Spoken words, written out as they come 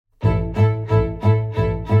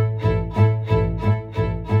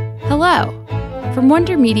Hello! From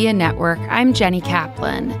Wonder Media Network, I'm Jenny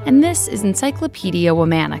Kaplan, and this is Encyclopedia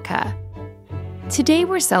Womanica. Today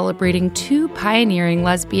we're celebrating two pioneering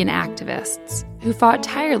lesbian activists who fought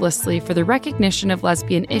tirelessly for the recognition of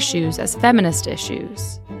lesbian issues as feminist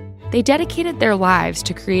issues. They dedicated their lives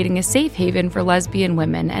to creating a safe haven for lesbian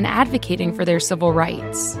women and advocating for their civil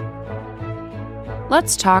rights.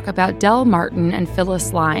 Let's talk about Del Martin and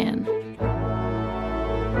Phyllis Lyon.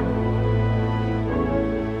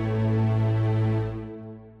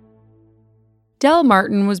 Del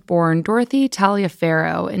Martin was born Dorothy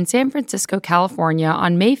Taliaferro in San Francisco, California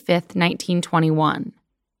on May 5, 1921.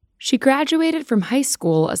 She graduated from high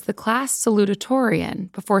school as the class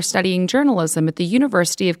salutatorian before studying journalism at the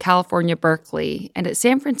University of California, Berkeley, and at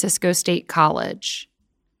San Francisco State College.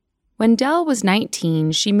 When Del was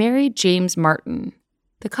 19, she married James Martin.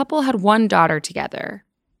 The couple had one daughter together.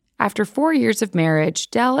 After 4 years of marriage,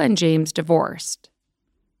 Del and James divorced.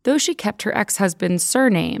 Though she kept her ex-husband's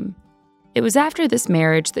surname, it was after this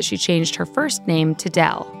marriage that she changed her first name to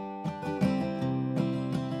Del.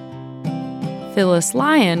 Phyllis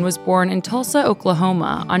Lyon was born in Tulsa,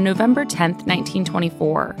 Oklahoma on November 10,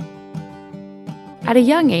 1924. At a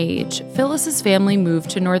young age, Phyllis's family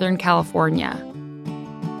moved to Northern California.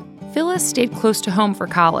 Phyllis stayed close to home for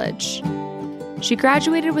college. She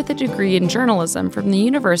graduated with a degree in journalism from the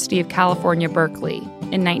University of California, Berkeley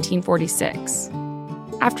in 1946.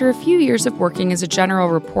 After a few years of working as a general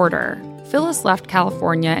reporter, Phyllis left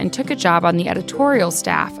California and took a job on the editorial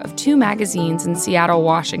staff of two magazines in Seattle,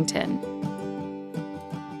 Washington.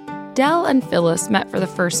 Del and Phyllis met for the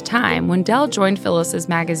first time when Del joined Phyllis's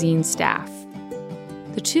magazine staff.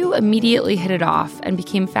 The two immediately hit it off and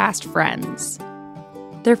became fast friends.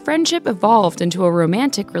 Their friendship evolved into a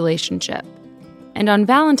romantic relationship, and on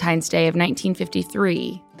Valentine's Day of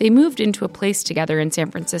 1953, they moved into a place together in San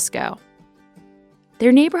Francisco.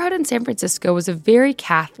 Their neighborhood in San Francisco was a very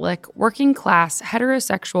Catholic, working-class,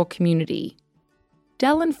 heterosexual community.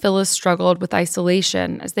 Del and Phyllis struggled with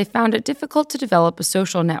isolation as they found it difficult to develop a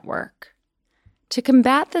social network. To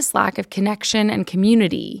combat this lack of connection and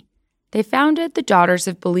community, they founded the Daughters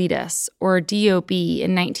of Bilitis, or DOB,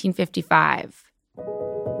 in 1955.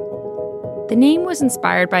 The name was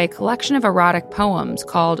inspired by a collection of erotic poems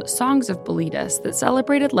called Songs of Bilitis that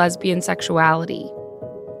celebrated lesbian sexuality.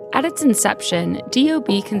 At its inception,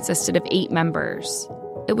 DOB consisted of 8 members.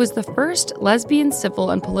 It was the first lesbian civil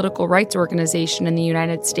and political rights organization in the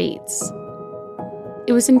United States.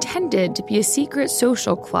 It was intended to be a secret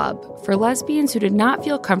social club for lesbians who did not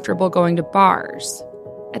feel comfortable going to bars.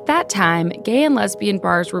 At that time, gay and lesbian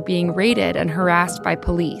bars were being raided and harassed by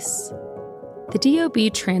police. The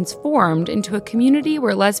DOB transformed into a community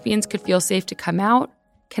where lesbians could feel safe to come out,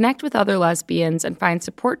 connect with other lesbians, and find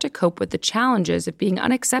support to cope with the challenges of being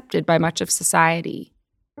unaccepted by much of society.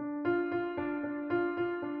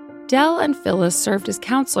 Del and Phyllis served as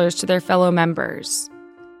counselors to their fellow members.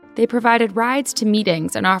 They provided rides to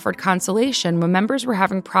meetings and offered consolation when members were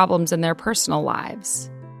having problems in their personal lives.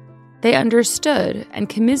 They understood and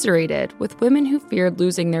commiserated with women who feared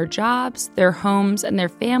losing their jobs, their homes, and their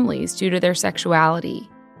families due to their sexuality.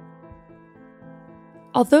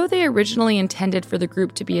 Although they originally intended for the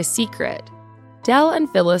group to be a secret, Del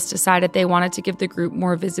and Phyllis decided they wanted to give the group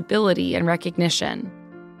more visibility and recognition.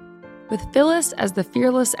 With Phyllis as the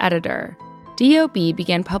fearless editor, DOB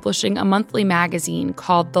began publishing a monthly magazine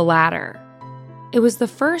called The Ladder. It was the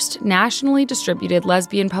first nationally distributed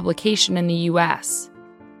lesbian publication in the U.S.,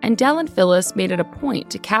 and Del and Phyllis made it a point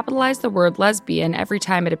to capitalize the word lesbian every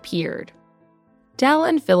time it appeared. Del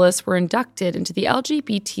and Phyllis were inducted into the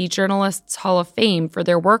LGBT Journalists Hall of Fame for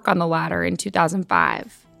their work on The Ladder in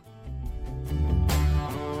 2005.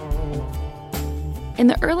 In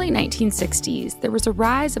the early 1960s, there was a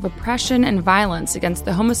rise of oppression and violence against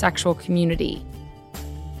the homosexual community.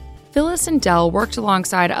 Phyllis and Del worked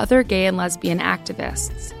alongside other gay and lesbian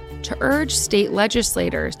activists to urge state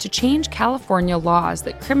legislators to change California laws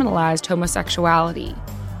that criminalized homosexuality.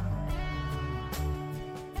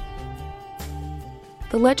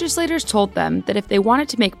 The legislators told them that if they wanted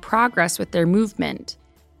to make progress with their movement,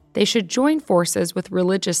 they should join forces with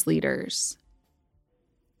religious leaders.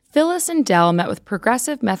 Phyllis and Del met with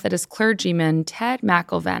Progressive Methodist clergyman Ted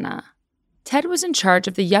McElvenna. Ted was in charge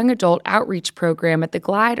of the young adult outreach program at the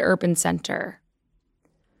Glide Urban Center.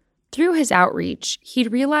 Through his outreach,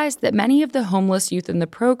 he'd realized that many of the homeless youth in the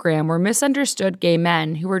program were misunderstood gay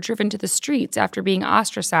men who were driven to the streets after being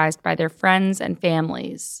ostracized by their friends and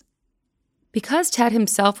families. Because Ted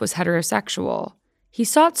himself was heterosexual, he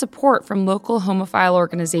sought support from local homophile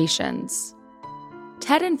organizations.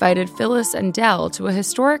 Ted invited Phyllis and Del to a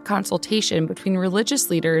historic consultation between religious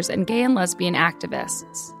leaders and gay and lesbian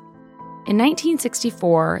activists. In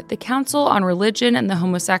 1964, the Council on Religion and the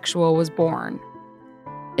Homosexual was born.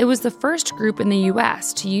 It was the first group in the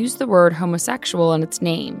U.S. to use the word homosexual in its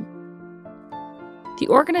name. The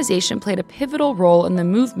organization played a pivotal role in the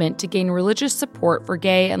movement to gain religious support for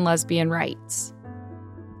gay and lesbian rights.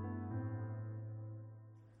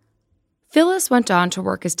 Phyllis went on to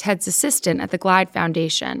work as Ted's assistant at the Glide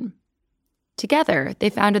Foundation. Together, they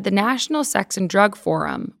founded the National Sex and Drug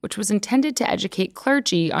Forum, which was intended to educate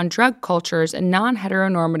clergy on drug cultures and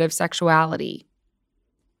non-heteronormative sexuality.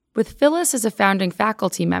 With Phyllis as a founding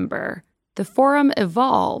faculty member, the forum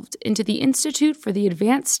evolved into the Institute for the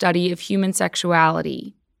Advanced Study of Human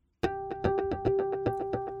Sexuality.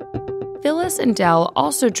 Phyllis and Dell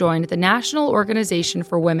also joined the National Organization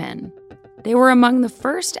for Women. They were among the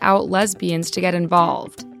first out lesbians to get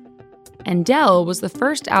involved, and Dell was the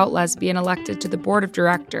first out lesbian elected to the board of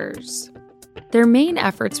directors. Their main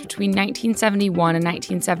efforts between 1971 and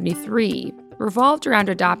 1973 revolved around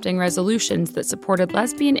adopting resolutions that supported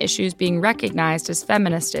lesbian issues being recognized as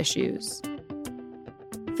feminist issues.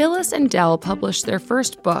 Phyllis and Dell published their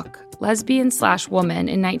first book, Lesbian/Woman,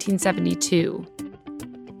 in 1972,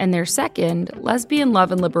 and their second, Lesbian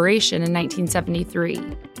Love and Liberation, in 1973.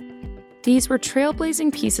 These were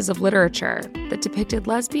trailblazing pieces of literature that depicted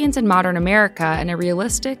lesbians in modern America in a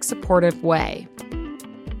realistic, supportive way.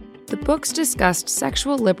 The books discussed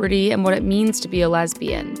sexual liberty and what it means to be a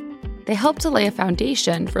lesbian. They helped to lay a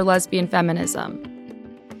foundation for lesbian feminism.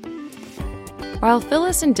 While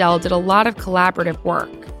Phyllis and Dell did a lot of collaborative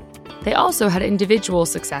work, they also had individual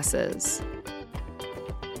successes.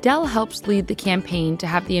 Dell helped lead the campaign to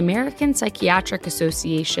have the American Psychiatric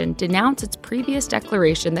Association denounce its previous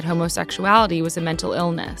declaration that homosexuality was a mental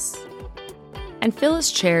illness. And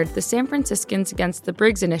Phyllis chaired the San Franciscans Against the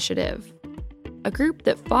Briggs Initiative, a group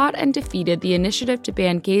that fought and defeated the initiative to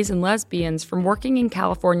ban gays and lesbians from working in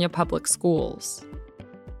California public schools.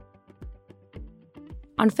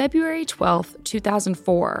 On February 12,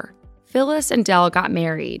 2004, Phyllis and Dell got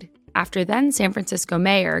married, after then San Francisco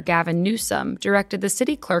Mayor Gavin Newsom directed the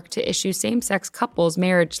city clerk to issue same-sex couples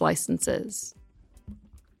marriage licenses.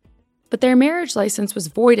 But their marriage license was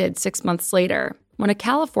voided 6 months later when a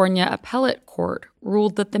California appellate court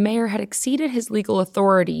ruled that the mayor had exceeded his legal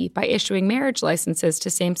authority by issuing marriage licenses to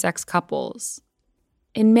same-sex couples.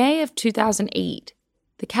 In May of 2008,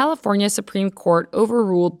 the California Supreme Court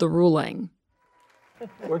overruled the ruling.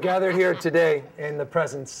 We're gathered here today in the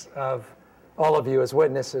presence of all of you as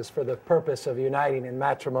witnesses for the purpose of uniting in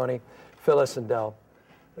matrimony Phyllis and Dell.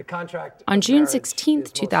 The contract on June 16,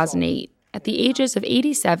 2008, at the ages of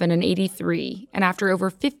 87 and 83, and after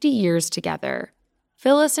over 50 years together,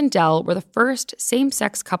 Phyllis and Dell were the first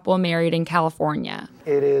same-sex couple married in California.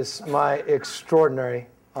 It is my extraordinary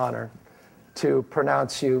honor to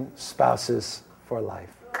pronounce you spouses for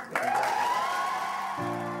life.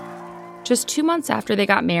 Just 2 months after they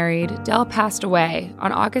got married, Dell passed away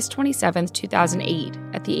on August 27, 2008,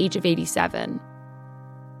 at the age of 87.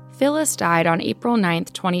 Phyllis died on April 9,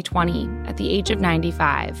 2020, at the age of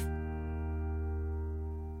 95.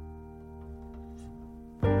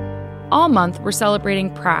 All month, we're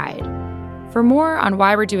celebrating Pride. For more on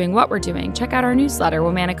why we're doing what we're doing, check out our newsletter,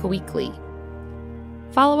 Womanica Weekly.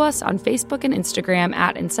 Follow us on Facebook and Instagram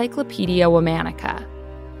at Encyclopedia Womanica.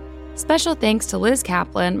 Special thanks to Liz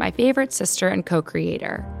Kaplan, my favorite sister and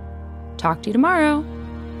co-creator. Talk to you tomorrow.